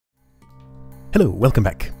Hello, welcome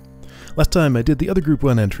back. Last time I did the other Group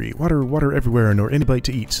 1 entry, water everywhere nor any bite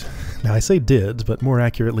to eat. Now I say did, but more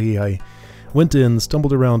accurately I went in,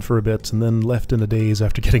 stumbled around for a bit, and then left in a daze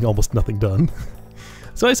after getting almost nothing done.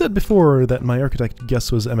 So I said before that my architect guess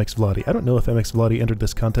was MX Vladi. I don't know if MX Vladi entered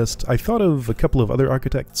this contest. I thought of a couple of other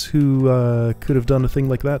architects who could have done a thing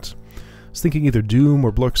like that. I was thinking either Doom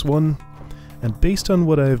or Blorks1, and based on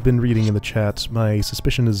what I've been reading in the chat, my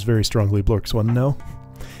suspicion is very strongly Blorks1 now.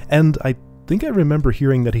 And I think I remember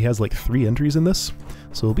hearing that he has like 3 entries in this,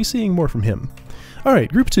 so we'll be seeing more from him.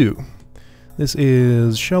 Alright, Group 2. This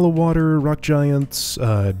is Shallow Water, Rock Giants,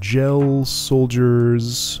 Gel,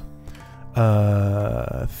 Soldiers,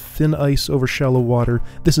 Thin Ice over Shallow Water.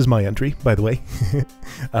 This is my entry, by the way.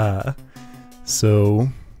 So,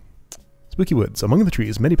 Spooky Woods. Among the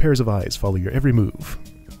trees, many pairs of eyes follow your every move.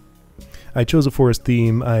 I chose a forest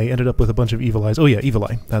theme. I ended up with a bunch of evil eyes. Oh yeah, evil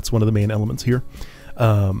eye. That's one of the main elements here.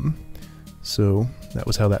 So that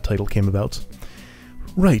was how that title came about.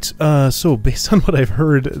 Right, so based on what I've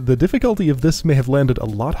heard, the difficulty of this may have landed a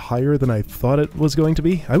lot higher than I thought it was going to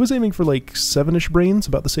be. I was aiming for like 7-ish brains,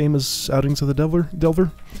 about the same as Outings of the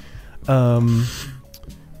Delver.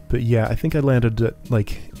 But yeah, I think I landed at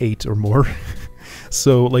like 8 or more.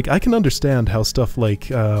 So like I can understand how stuff like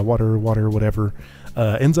water, whatever,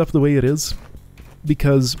 ends up the way it is.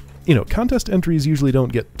 Because, you know, contest entries usually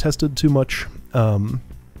don't get tested too much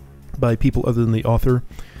by people other than the author,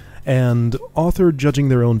 and author judging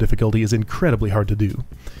their own difficulty is incredibly hard to do.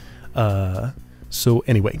 So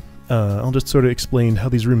anyway, I'll just sort of explain how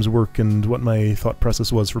these rooms work and what my thought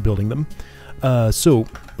process was for building them. So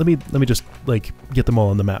let me just like get them all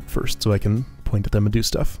on the map first so I can point at them and do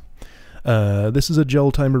stuff. This is a Gel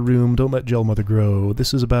Timer room. Don't let Gel Mother grow.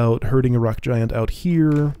 This is about herding a rock giant out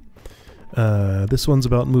here. This one's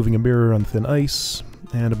about moving a mirror on thin ice,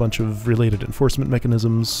 and a bunch of related enforcement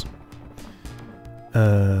mechanisms.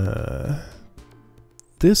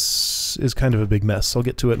 This is kind of a big mess. I'll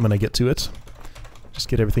get to it when I get to it. Just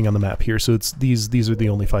get everything on the map here. So it's these are the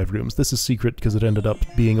only 5 rooms. This is secret because it ended up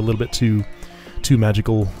being a little bit too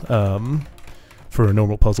magical for a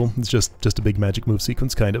normal puzzle. It's just a big magic move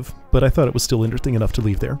sequence, kind of. But I thought it was still interesting enough to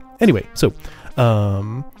leave there. Anyway, so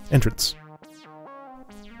entrance.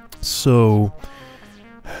 So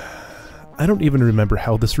I don't even remember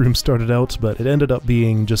how this room started out, but it ended up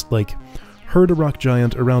being just like herd a rock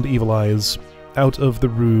giant around Evil Eyes, out of the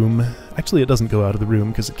room. Actually, it doesn't go out of the room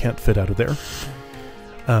because it can't fit out of there.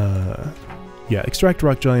 Yeah, extract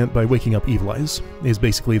rock giant by waking up Evil Eyes is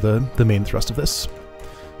basically the main thrust of this.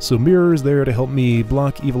 So mirror is there to help me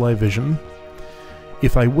block Evil Eye vision.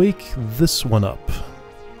 If I wake this one up,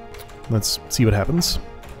 let's see what happens.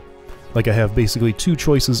 Like I have basically 2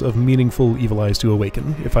 choices of meaningful Evil Eyes to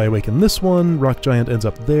awaken. If I awaken this one, rock giant ends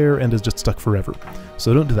up there and is just stuck forever.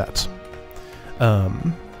 So don't do that.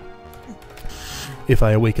 If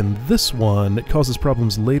I awaken this one, it causes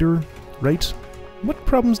problems later, right? What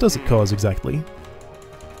problems does it cause exactly?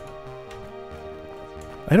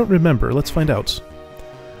 I don't remember. Let's find out.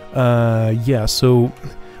 Yeah, so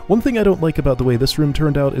one thing I don't like about the way this room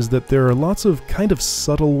turned out is that there are lots of kind of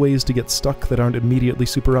subtle ways to get stuck that aren't immediately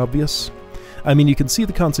super obvious. I mean, you can see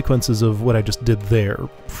the consequences of what I just did there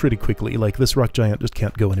pretty quickly, like this rock giant just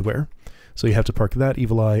can't go anywhere. So you have to park that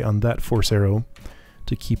Evil Eye on that force arrow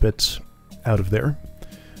to keep it out of there.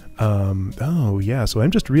 Oh yeah, so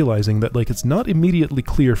I'm just realizing that like it's not immediately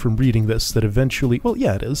clear from reading this that eventually, well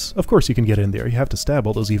yeah it is, of course you can get in there, you have to stab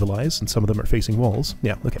all those Evil Eyes and some of them are facing walls.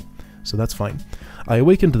 Yeah, okay, so that's fine. I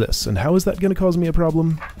awakened this, and how is that going to cause me a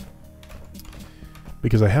problem?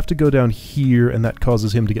 Because I have to go down here and that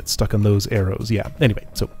causes him to get stuck on those arrows. Yeah, anyway,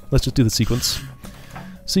 so let's just do the sequence.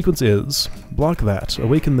 Sequence is, block that,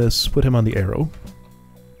 awaken this, put him on the arrow.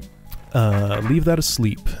 Leave that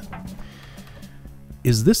asleep.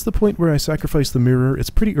 Is this the point where I sacrifice the mirror? It's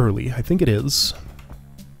pretty early, I think it is.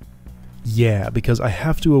 Yeah, because I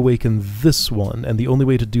have to awaken this one, and the only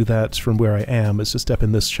way to do that from where I am is to step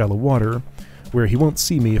in this shallow water, where he won't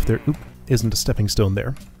see me if there isn't a stepping stone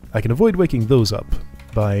there. I can avoid waking those up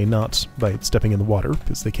by stepping in the water,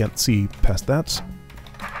 because they can't see past that.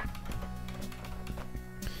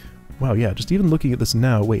 Wow, yeah, just even looking at this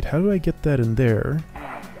now, wait, how do I get that in there?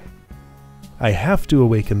 I have to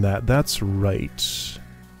awaken that, that's right.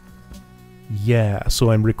 Yeah, so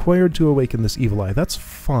I'm required to awaken this Evil Eye, that's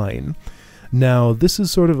fine. Now, this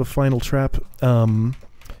is sort of a final trap. I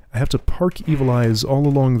have to park Evil Eyes all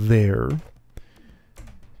along there,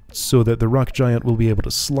 so that the rock giant will be able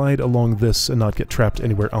to slide along this and not get trapped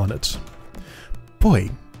anywhere on it. Boy,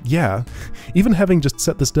 yeah, even having just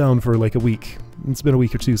set this down for like a week, it's been a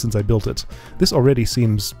week or 2 since I built it, this already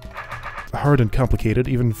seems hard and complicated,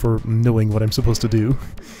 even for knowing what I'm supposed to do.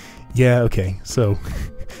 Yeah, okay, so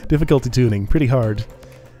difficulty tuning, pretty hard.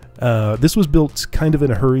 This was built kind of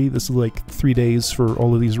in a hurry. This is like 3 days for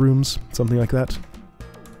all of these rooms, something like that.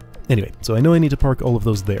 Anyway, so I know I need to park all of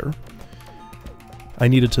those there. I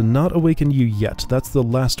needed to not awaken you yet. That's the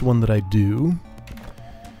last one that I do.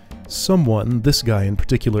 Someone, this guy in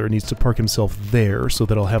particular, needs to park himself there so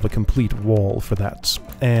that I'll have a complete wall for that.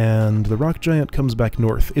 And the rock giant comes back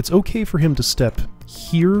north. It's okay for him to step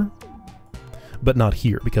here, but not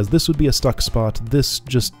here, because this would be a stuck spot. This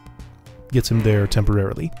just gets him there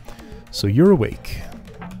temporarily. So you're awake.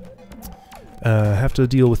 Have to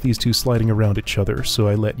deal with these two sliding around each other, so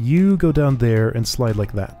I let you go down there and slide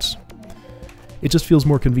like that. It just feels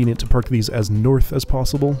more convenient to park these as north as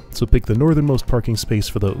possible, so pick the northernmost parking space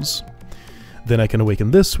for those. Then I can awaken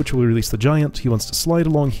this, which will release the giant. He wants to slide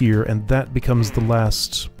along here, and that becomes the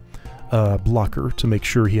last blocker to make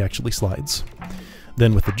sure he actually slides.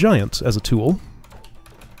 Then with the giant as a tool,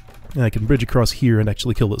 I can bridge across here and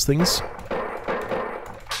actually kill those things.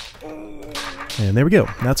 And there we go,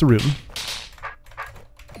 that's a room.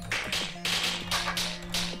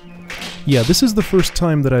 Yeah, this is the first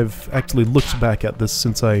time that I've actually looked back at this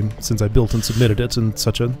since I built and submitted it in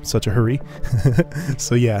such a hurry.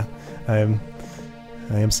 So yeah, I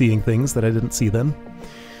am seeing things that I didn't see then.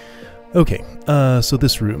 Okay, so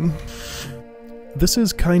this room. This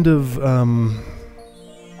is kind of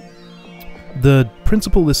the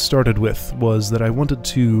principle this started with was that I wanted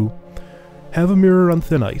to have a mirror on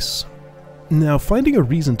thin ice. Now, finding a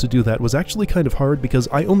reason to do that was actually kind of hard because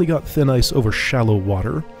I only got thin ice over shallow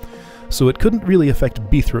water, so it couldn't really affect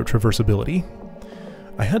Beethro traversability.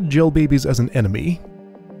 I had gel babies as an enemy,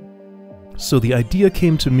 so the idea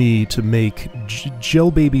came to me to make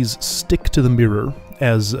gel babies stick to the mirror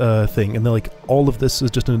as a thing, and then like all of this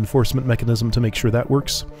is just an enforcement mechanism to make sure that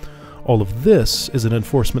works. All of this is an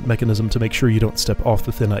enforcement mechanism to make sure you don't step off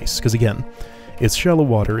the thin ice, because again, it's shallow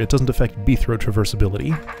water, it doesn't affect Beethro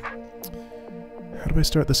traversability. How do I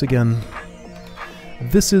start this again?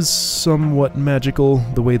 This is somewhat magical,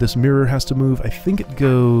 the way this mirror has to move. I think it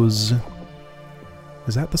goes...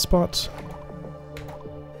 Is that the spot?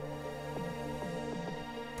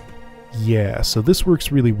 Yeah, so this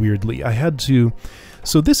works really weirdly. I had to...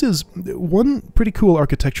 So this is one pretty cool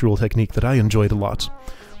architectural technique that I enjoyed a lot,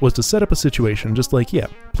 was to set up a situation just like, yeah,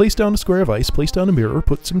 place down a square of ice, place down a mirror,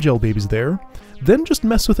 put some gel babies there, then just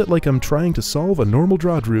mess with it like I'm trying to solve a normal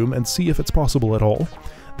DROD room and see if it's possible at all.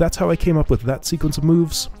 That's how I came up with that sequence of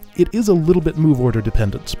moves. It is a little bit move order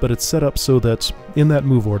dependent, but it's set up so that in that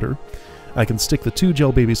move order, I can stick the two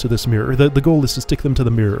gel babies to this mirror. The goal is to stick them to the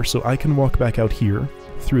mirror, so I can walk back out here,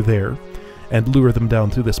 through there, and lure them down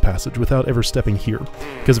through this passage without ever stepping here.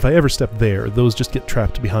 Because if I ever step there, those just get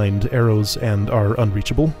trapped behind arrows and are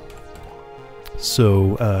unreachable.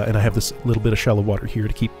 So, and I have this little bit of shallow water here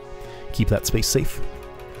to keep that space safe.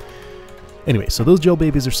 Anyway, so those gel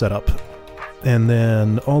babies are set up. And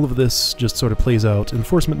then all of this just sort of plays out.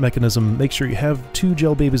 Enforcement mechanism, make sure you have two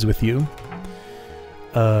gel babies with you.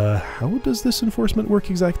 How does this enforcement work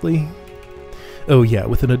exactly? Oh yeah,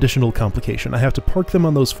 with an additional complication. I have to park them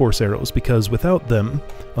on those force arrows, because without them,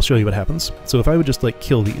 I'll show you what happens. So if I would just like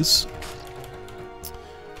kill these...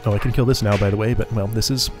 Oh, I can kill this now, by the way, but well, this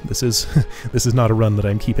is this is not a run that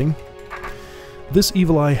I'm keeping. This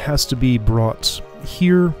evil eye has to be brought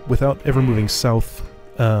here without ever moving south.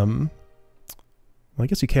 Well, I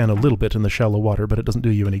guess you can a little bit in the shallow water, but it doesn't do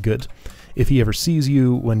you any good. If he ever sees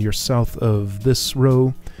you when you're south of this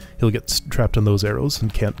row, he'll get trapped on those arrows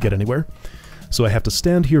and can't get anywhere. So I have to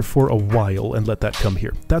stand here for a while and let that come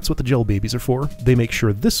here. That's what the gel babies are for. They make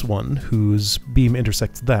sure this one, whose beam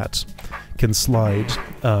intersects that, can slide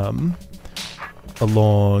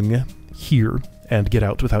along here and get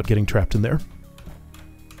out without getting trapped in there.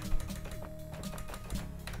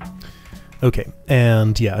 Okay,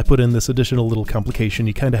 and yeah, I put in this additional little complication.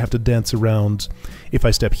 You kind of have to dance around. If I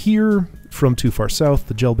step here from too far south,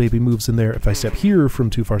 the gel baby moves in there. If I step here from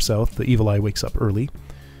too far south, the evil eye wakes up early.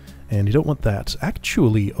 And you don't want that.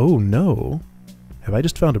 Actually, oh no. Have I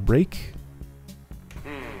just found a break?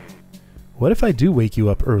 What if I do wake you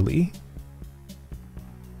up early?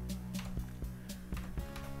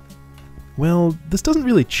 Well, this doesn't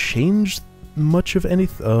really change much of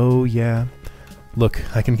anything. Oh, yeah. Look,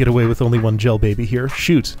 I can get away with only one gel baby here.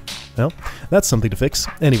 Shoot. Well, that's something to fix.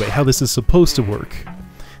 Anyway, how this is supposed to work.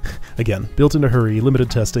 Again, built in a hurry, limited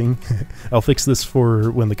testing. I'll fix this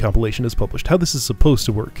for when the compilation is published. How this is supposed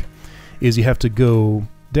to work is you have to go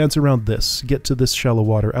dance around this, get to this shallow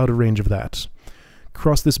water, out of range of that.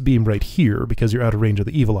 Cross this beam right here, because you're out of range of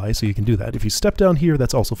the evil eye, so you can do that. If you step down here,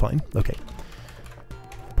 that's also fine. Okay.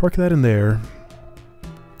 Park that in there.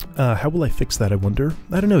 How will I fix that, I wonder?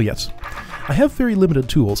 I don't know yet. I have very limited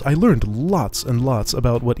tools. I learned lots and lots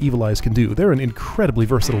about what Evil Eyes can do. They're an incredibly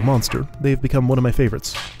versatile monster. They've become one of my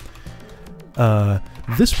favorites.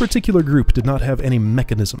 This particular group did not have any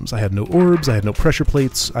mechanisms. I had no orbs, I had no pressure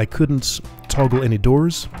plates, I couldn't toggle any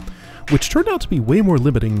doors, which turned out to be way more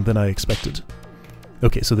limiting than I expected.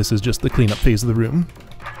 Okay, so this is just the cleanup phase of the room.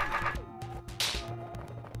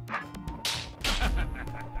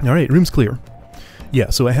 Alright, room's clear. Yeah,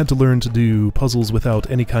 so I had to learn to do puzzles without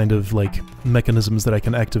any kind of, like, mechanisms that I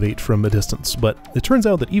can activate from a distance, but it turns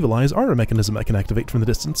out that Evil Eyes are a mechanism I can activate from the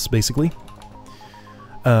distance, basically.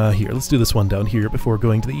 Here, let's do this one down here before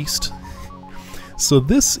going to the east. So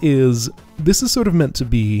this is sort of meant to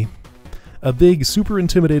be a big, super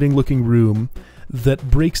intimidating looking room that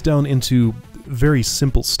breaks down into very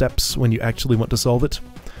simple steps when you actually want to solve it.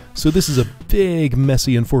 So this is a big,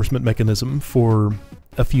 messy enforcement mechanism for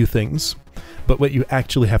a few things, but what you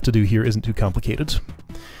actually have to do here isn't too complicated.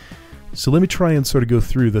 So let me try and sort of go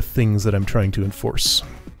through the things that I'm trying to enforce.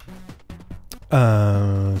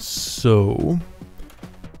 So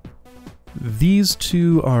these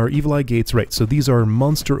two are Evil Eye gates, right, so these are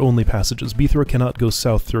monster-only passages. Beethro cannot go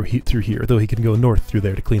south through here, though he can go north through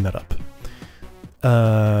there to clean that up.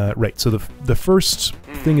 Right, so the first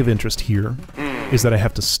thing of interest here is that I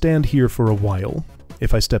have to stand here for a while.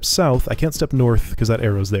 If I step south, I can't step north because that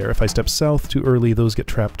arrow's there. If I step south too early, those get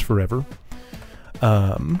trapped forever.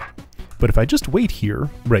 But if I just wait here,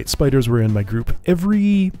 right, spiders were in my group.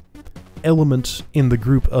 Every element in the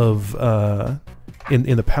group of,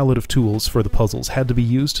 in the palette of tools for the puzzles had to be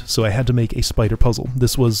used, so I had to make a spider puzzle.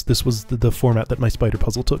 This was the format that my spider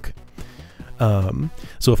puzzle took.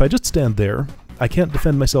 So if I just stand there, I can't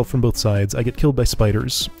defend myself from both sides. I get killed by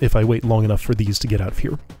spiders if I wait long enough for these to get out of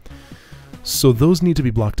here. So those need to be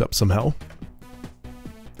blocked up somehow.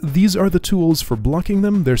 These are the tools for blocking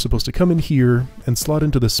them. They're supposed to come in here and slot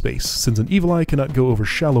into this space. Since an Evil Eye cannot go over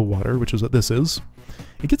shallow water, which is what this is,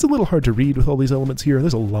 it gets a little hard to read with all these elements here.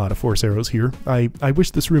 There's a lot of force arrows here. I wish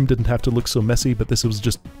this room didn't have to look so messy, but this was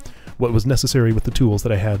just what was necessary with the tools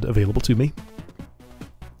that I had available to me.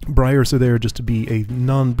 Briars are there just to be a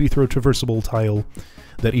non-Beethro traversable tile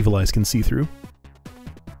that Evil Eyes can see through.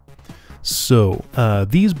 So,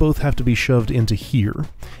 these both have to be shoved into here.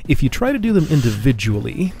 If you try to do them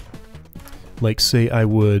individually, like say I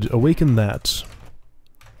would awaken that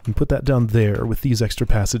and put that down there with these extra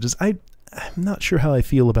passages, I'm not sure how I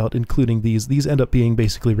feel about including these. These end up being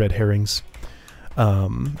basically red herrings.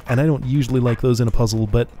 And I don't usually like those in a puzzle,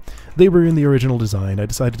 but they were in the original design. I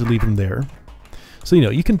decided to leave them there. So, you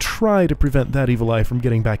know, you can try to prevent that Evil Eye from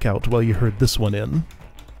getting back out while you herd this one in,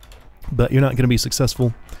 but you're not going to be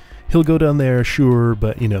successful. He'll go down there, sure,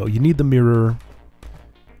 but, you know, you need the mirror.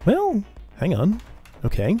 Well, hang on.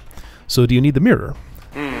 Okay. So do you need the mirror?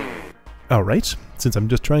 Alright. Since I'm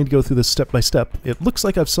just trying to go through this step by step, it looks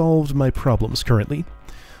like I've solved my problems currently.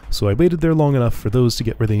 So I waited there long enough for those to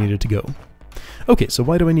get where they needed to go. Okay, so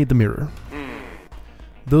why do I need the mirror?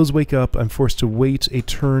 Those wake up, I'm forced to wait a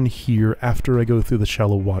turn here after I go through the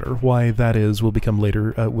shallow water. Why that is will become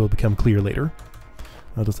clear later.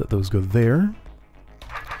 I'll just let those go there.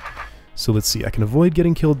 So let's see, I can avoid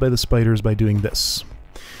getting killed by the spiders by doing this.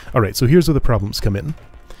 Alright, so here's where the problems come in.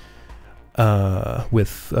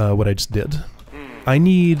 With what I just did. I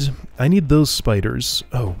need those spiders.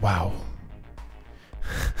 Oh, wow.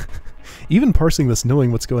 Even parsing this,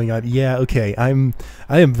 knowing what's going on, yeah, okay, I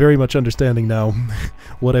am very much understanding now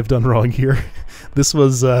what I've done wrong here. This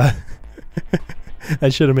was, I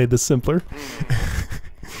should have made this simpler.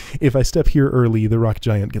 If I step here early, the rock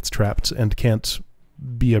giant gets trapped and can't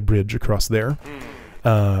be a bridge across there.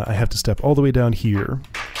 I have to step all the way down here.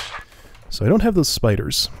 So I don't have those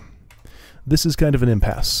spiders. This is kind of an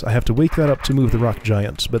impasse. I have to wake that up to move the rock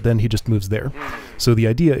giant, but then he just moves there. So the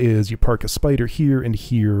idea is you park a spider here and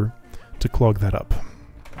here to clog that up.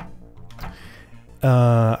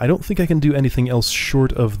 I don't think I can do anything else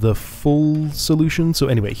short of the full solution. So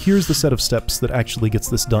anyway, here's the set of steps that actually gets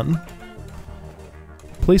this done.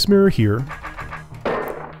 Place mirror here.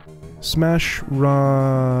 Smash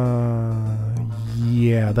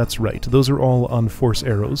yeah, that's right. Those are all on force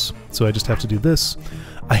arrows. So I just have to do this.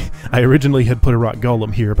 I originally had put a rock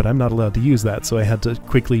golem here, but I'm not allowed to use that, so I had to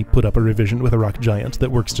quickly put up a revision with a rock giant that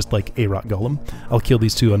works just like a rock golem. I'll kill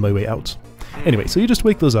these two on my way out. Anyway, so you just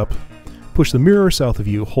wake those up, push the mirror south of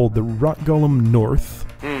you, hold the rock golem north.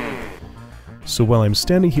 So while I'm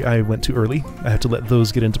standing here, I went too early. I have to let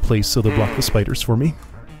those get into place so they'll block the spiders for me.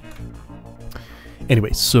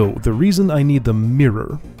 Anyway, so the reason I need the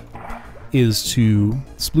mirror is to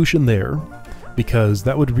sploosh in there, because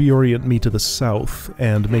that would reorient me to the south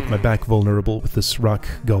and make my back vulnerable with this rock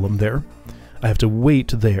golem there. I have to wait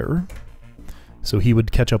there, so he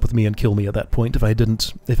would catch up with me and kill me at that point if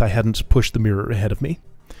I hadn't pushed the mirror ahead of me.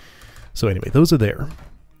 So anyway, those are there.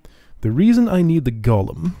 The reason I need the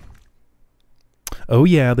golem... Oh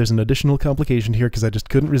yeah, there's an additional complication here because I just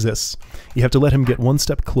couldn't resist. You have to let him get one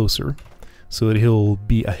step closer so that he'll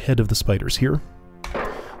be ahead of the spiders here.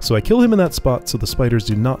 So I kill him in that spot so the spiders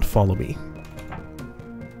do not follow me.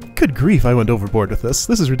 Good grief, I went overboard with this.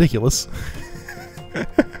 This is ridiculous.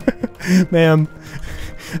 Man,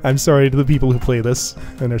 I'm sorry to the people who play this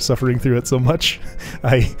and are suffering through it so much.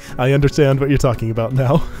 I understand what you're talking about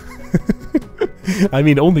now. I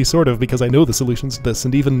mean, only sort of, because I know the solutions to this,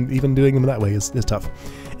 and even doing them that way is tough.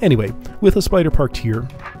 Anyway, with a spider parked here,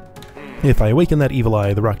 if I awaken that evil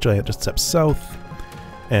eye, the rock giant just steps south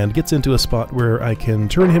and gets into a spot where I can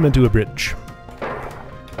turn him into a bridge.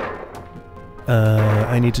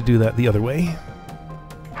 I need to do that the other way.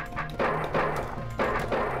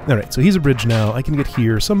 Alright, so he's a bridge now. I can get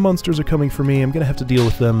here. Some monsters are coming for me. I'm gonna have to deal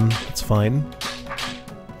with them. It's fine.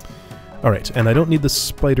 Alright, and I don't need the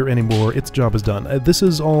spider anymore. Its job is done. This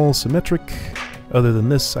is all symmetric. Other than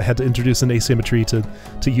this, I had to introduce an asymmetry to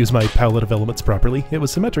use my palette of elements properly. It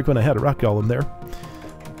was symmetric when I had a rock golem there.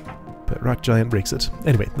 But rock giant breaks it.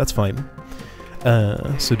 Anyway, that's fine.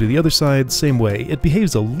 So do the other side, same way. It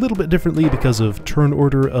behaves a little bit differently because of turn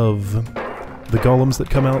order of the golems that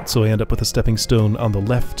come out, so I end up with a stepping stone on the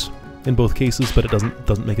left in both cases, but it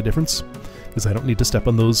doesn't make a difference, because I don't need to step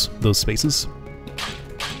on those spaces.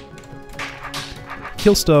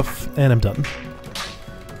 Kill stuff, and I'm done.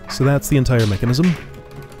 So that's the entire mechanism.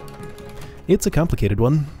 It's a complicated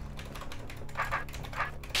one.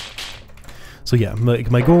 So yeah,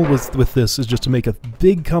 my goal with this is just to make a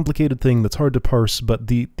big complicated thing that's hard to parse, but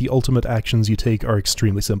the ultimate actions you take are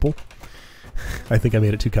extremely simple. I think I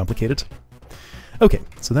made it too complicated. Okay,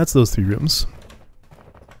 so that's those 3 rooms.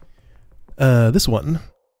 This one.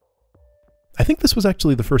 I think this was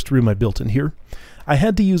actually the first room I built in here. I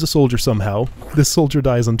had to use a soldier somehow. This soldier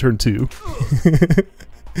dies on turn 2.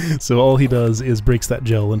 So all he does is breaks that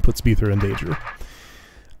gel and puts Beether in danger.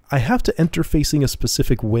 I have to enter facing a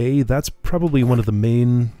specific way. That's probably one of the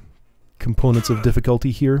main components of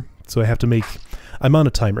difficulty here. So I have to make... I'm on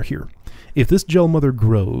a timer here. If this gel mother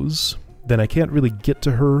grows, then I can't really get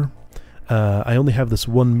to her. I only have this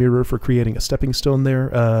one mirror for creating a stepping stone there,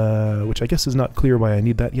 which I guess is not clear why I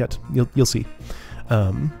need that yet. You'll see.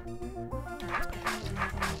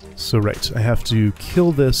 So right, I have to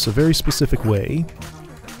kill this a very specific way.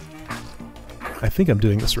 I think I'm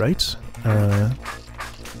doing this right.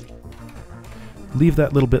 Leave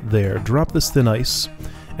that little bit there, drop this thin ice,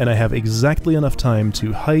 and I have exactly enough time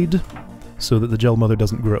to hide so that the gel mother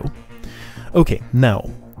doesn't grow. Okay, now,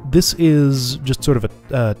 this is just sort of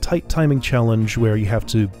a tight timing challenge where you have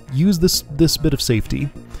to use this bit of safety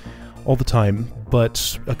all the time,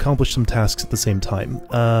 but accomplish some tasks at the same time.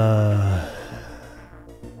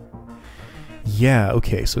 Yeah,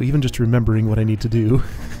 okay, so even just remembering what I need to do.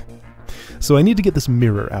 So I need to get this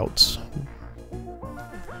mirror out.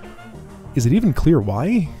 Is it even clear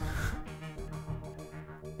why?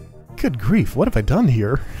 Good grief, what have I done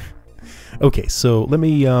here? Okay, so let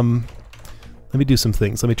me do some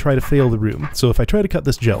things. Let me try to fail the room. So if I try to cut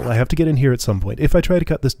this gel, I have to get in here at some point. If I try to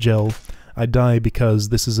cut this gel, I die because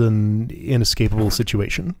this is an inescapable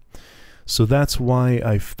situation. So that's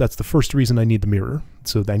why that's the first reason I need the mirror.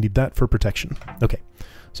 So I need that for protection. Okay,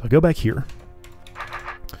 so I go back here.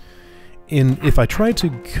 If I try to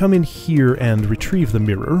come in here and retrieve the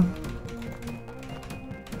mirror,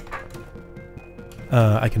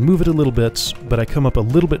 I can move it a little bit, but I come up a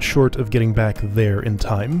little bit short of getting back there in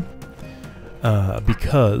time,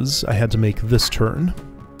 because I had to make this turn.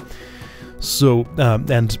 So,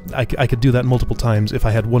 and I could do that multiple times if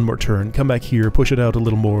I had one more turn, come back here, push it out a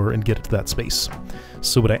little more, and get it to that space.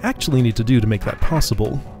 So what I actually need to do to make that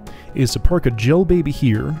possible is to park a gel baby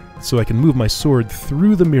here, so I can move my sword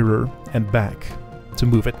through the mirror and back to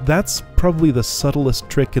move it. That's probably the subtlest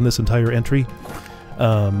trick in this entire entry.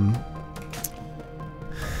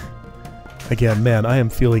 Again, man, I am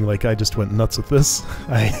feeling like I just went nuts with this.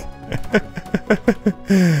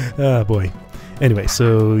 Ah, boy. Anyway,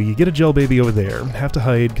 so you get a gel baby over there. Have to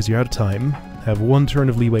hide because you're out of time. Have one turn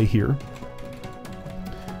of leeway here.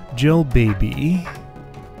 Gel baby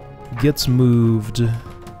gets moved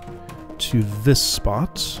to this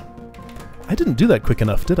spot. I didn't do that quick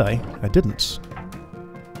enough, did I? I didn't.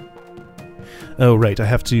 Oh, right, I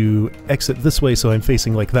have to exit this way so I'm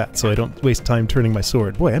facing like that, so I don't waste time turning my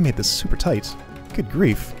sword. Boy, I made this super tight. Good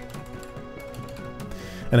grief.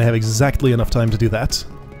 And I have exactly enough time to do that.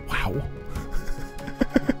 Wow.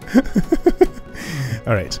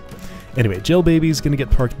 Alright. Anyway, Gel Baby's gonna get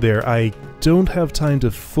parked there. I don't have time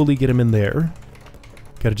to fully get him in there.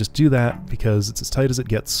 Gotta just do that because it's as tight as it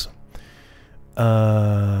gets.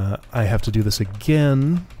 I have to do this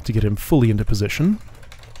again to get him fully into position.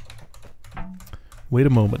 Wait a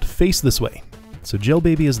moment. Face this way. So Gel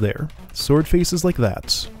Baby is there. Sword face is like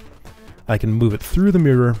that. I can move it through the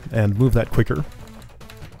mirror and move that quicker.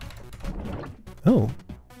 Oh.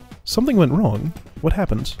 Something went wrong. What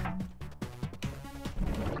happened?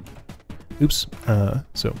 Oops.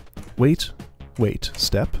 So, wait,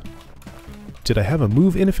 step. Did I have a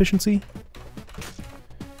move inefficiency?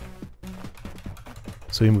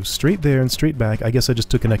 So you move straight there and straight back. I guess I just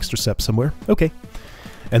took an extra step somewhere. Okay.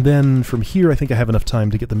 And then from here I think I have enough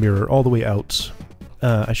time to get the mirror all the way out.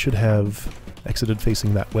 I should have exited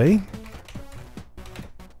facing that way.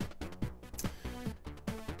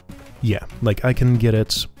 Yeah, like I can get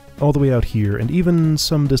it all the way out here, and even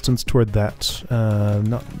some distance toward that,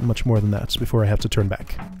 not much more than that, before I have to turn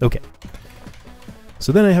back. Okay.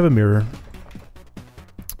 So then I have a mirror.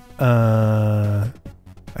 I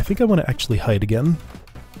think I want to actually hide again.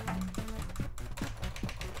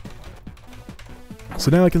 So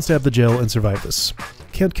now I can stab the gel and survive this.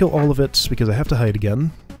 Can't kill all of it because I have to hide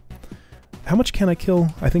again. How much can I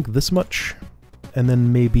kill? I think this much. And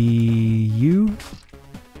then maybe you?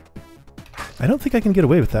 I don't think I can get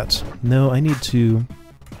away with that. No, I need to...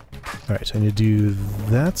 Alright, I need to do...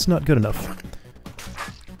 That's not good enough.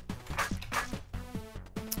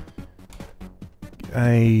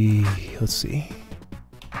 Let's see.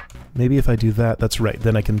 Maybe if I do that, that's right.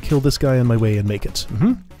 Then I can kill this guy on my way and make it.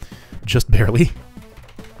 Just barely.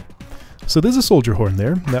 So there's a soldier horn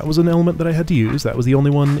there. That was an element that I had to use. That was the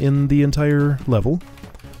only one in the entire level.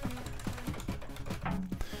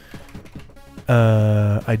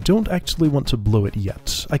 I don't actually want to blow it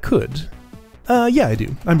yet. I could. Yeah, I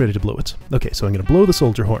do. I'm ready to blow it. Okay, so I'm going to blow the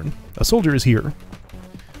soldier horn. A soldier is here.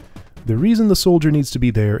 The reason the soldier needs to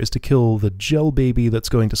be there is to kill the gel baby that's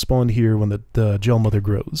going to spawn here when the gel mother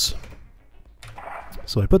grows.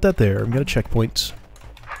 So I put that there. I'm going to checkpoint.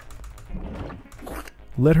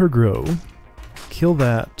 Let her grow. Kill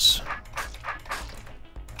that.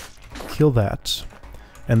 Kill that.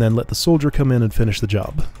 And then let the soldier come in and finish the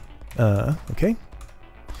job. Okay.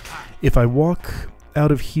 If I walk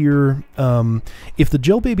out of here, if the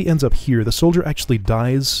gel baby ends up here, the soldier actually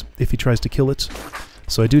dies if he tries to kill it.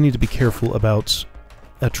 So I do need to be careful about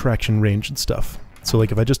attraction range and stuff. So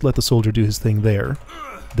like if I just let the soldier do his thing there,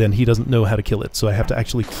 then he doesn't know how to kill it, so I have to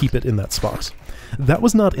actually keep it in that spot. That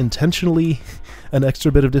was not intentionally an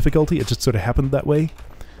extra bit of difficulty, it just sort of happened that way.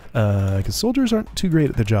 Because soldiers aren't too great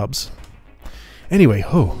at their jobs. Anyway,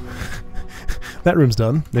 that room's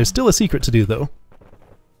done. There's still a secret to do, though.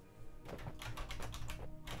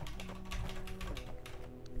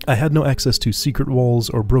 I had no access to secret walls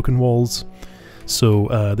or broken walls,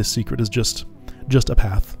 so this secret is just a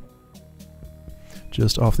path.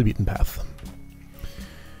 Just off the beaten path.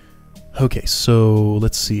 Okay, so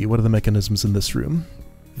let's see. What are the mechanisms in this room?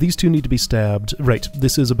 These two need to be stabbed. Right,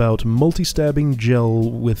 this is about multi-stabbing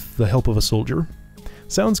gel with the help of a soldier.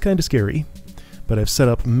 Sounds kind of scary, but I've set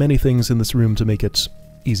up many things in this room to make it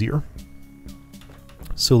easier.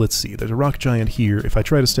 So let's see, there's a rock giant here. If I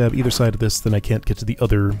try to stab either side of this, then I can't get to the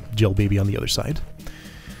other gel baby on the other side.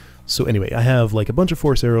 So anyway, I have like a bunch of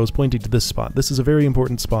force arrows pointing to this spot. This is a very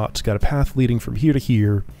important spot. Got a path leading from here to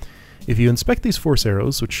here. If you inspect these force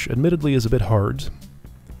arrows, which admittedly is a bit hard...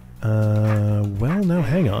 well, now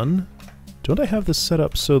hang on. Don't I have this set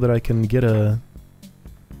up so that I can get a...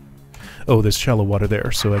 Oh, there's shallow water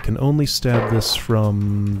there, so I can only stab this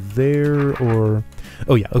from there, or...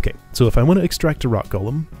 Oh yeah, okay. So if I want to extract a rock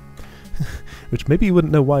golem, which maybe you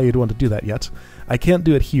wouldn't know why you'd want to do that yet, I can't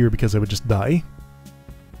do it here because I would just die.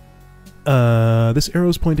 This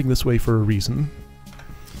arrow's pointing this way for a reason.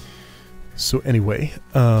 So anyway,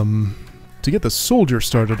 to get the soldier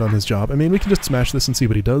started on his job, I mean, we can just smash this and see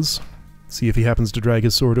what he does. See if he happens to drag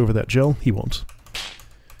his sword over that gel. He won't.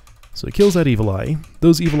 So he kills that evil eye.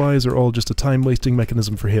 Those evil eyes are all just a time-wasting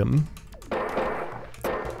mechanism for him.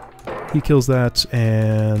 He kills that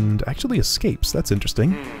and actually escapes. That's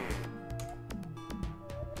interesting.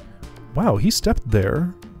 Wow, he stepped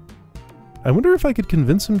there. I wonder if I could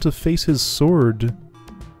convince him to face his sword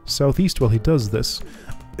southeast while he does this.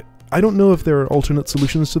 I don't know if there are alternate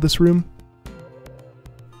solutions to this room.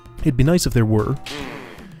 It'd be nice if there were.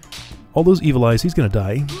 All those evil eyes, he's gonna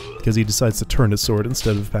die, because he decides to turn his sword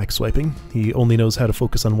instead of back swiping. He only knows how to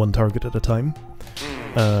focus on one target at a time.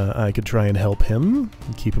 I could try and help him,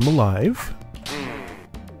 and keep him alive.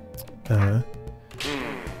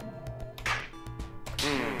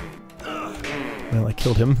 Well, I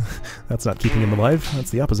killed him. That's not keeping him alive.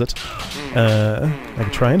 That's the opposite. I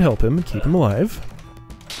can try and help him and keep him alive.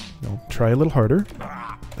 I'll try a little harder.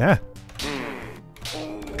 Ah!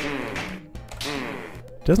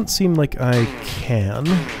 Doesn't seem like I can.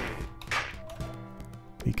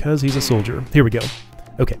 Because he's a soldier. Here we go.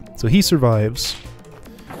 Okay, so he survives.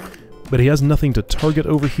 But he has nothing to target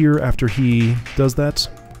over here after he does that.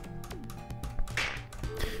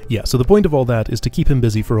 Yeah, so the point of all that is to keep him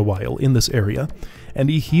busy for a while in this area, and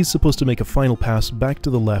he's supposed to make a final pass back to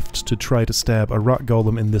the left to try to stab a rock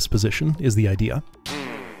golem in this position, is the idea.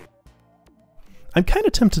 I'm kind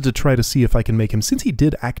of tempted to try to see if I can make him, since he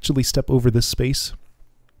did actually step over this space,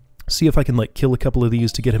 see if I can, like, kill a couple of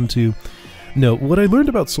these to get him to... No, what I learned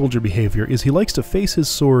about soldier behavior is he likes to face his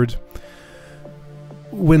sword...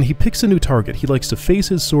 When he picks a new target, he likes to face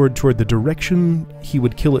his sword toward the direction he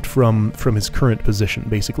would kill it from his current position,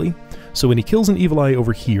 basically. So when he kills an evil eye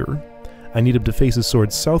over here, I need him to face his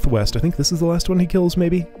sword southwest. I think this is the last one he kills,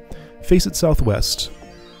 maybe? Face it southwest,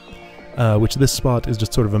 which this spot is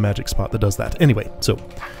just sort of a magic spot that does that. Anyway, so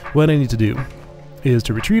what I need to do is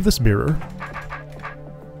to retrieve this mirror.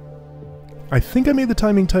 I think I made the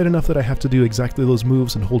timing tight enough that I have to do exactly those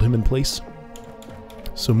moves and hold him in place.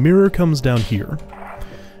 So mirror comes down here,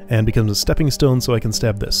 and becomes a stepping stone so I can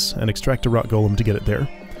stab this, and extract a rock golem to get it there.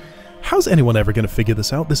 How's anyone ever going to figure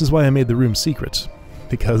this out? This is why I made the room secret,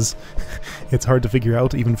 because it's hard to figure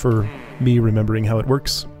out, even for me remembering how it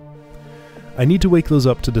works. I need to wake those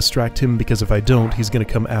up to distract him, because if I don't, he's going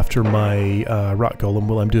to come after my rock golem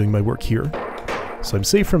while I'm doing my work here. So I'm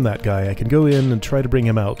safe from that guy. I can go in and try to bring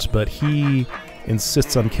him out, but he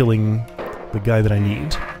insists on killing the guy that I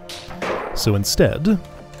need. So instead...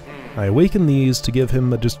 I awaken these to give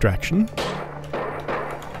him a distraction.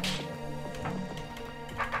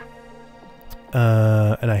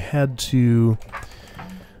 And I had to...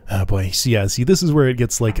 Oh boy, yeah, see, this is where it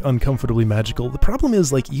gets, like, uncomfortably magical. The problem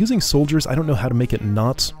is, like, using soldiers, I don't know how to make it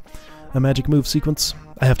not a magic move sequence.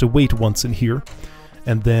 I have to wait once in here,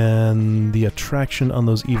 and then the attraction on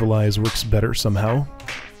those evil eyes works better somehow.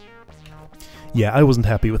 Yeah, I wasn't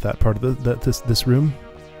happy with that part of this room.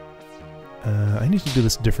 I need to do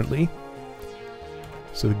this differently.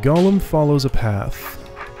 So the golem follows a path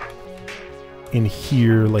in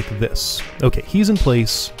here like this. Okay, he's in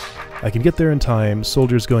place. I can get there in time.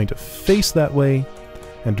 Soldier's going to face that way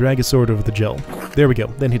and drag his sword over the gel. There we go.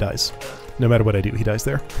 Then he dies. No matter what I do, he dies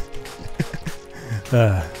there.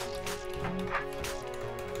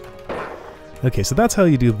 Okay, so that's how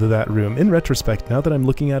you do that room. In retrospect, now that I'm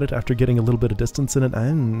looking at it after getting a little bit of distance in it,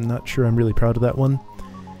 I'm not sure I'm really proud of that one.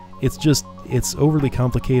 It's just, it's overly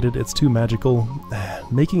complicated, it's too magical.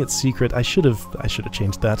 Making it secret, I should have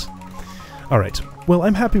changed that. Alright, well,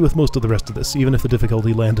 I'm happy with most of the rest of this, even if the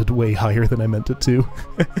difficulty landed way higher than I meant it to.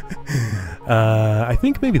 I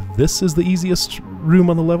think maybe this is the easiest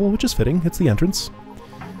room on the level, which is fitting. It's the entrance.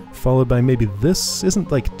 Followed by maybe this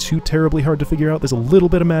isn't, like, too terribly hard to figure out. There's a little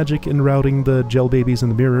bit of magic in routing the gel babies in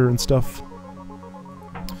the mirror and stuff.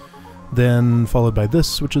 Then followed by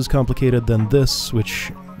this, which is complicated, then this,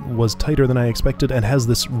 which was tighter than I expected and has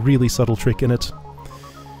this really subtle trick in it.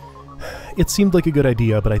 It seemed like a good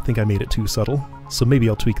idea, but I think I made it too subtle. So maybe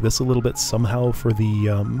I'll tweak this a little bit somehow for the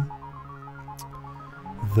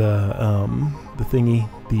thingy,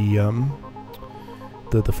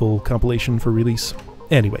 the full compilation for release.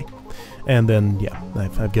 Anyway, and then yeah,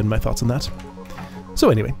 I've given my thoughts on that. So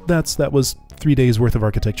anyway, that was 3 days worth of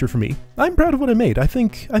architecture for me. I'm proud of what I made. I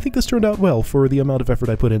think this turned out well for the amount of effort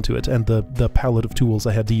I put into it and the palette of tools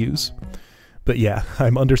I had to use. But yeah,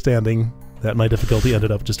 I'm understanding that my difficulty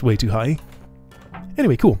ended up just way too high.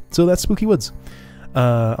 Anyway, cool. So that's Spooky Woods.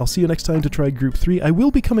 I'll see you next time to try Group 3. I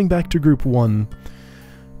will be coming back to Group 1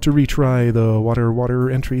 to retry the water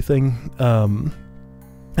entry thing.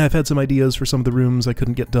 I've had some ideas for some of the rooms I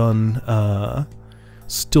couldn't get done.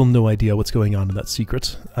 Still no idea what's going on in that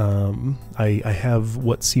secret. I have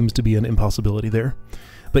what seems to be an impossibility there.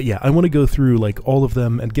 But yeah, I want to go through like all of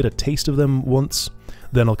them and get a taste of them once.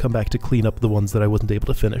 Then I'll come back to clean up the ones that I wasn't able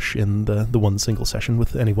to finish in the one single session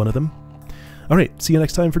with any one of them. Alright, see you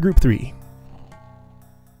next time for Group 3.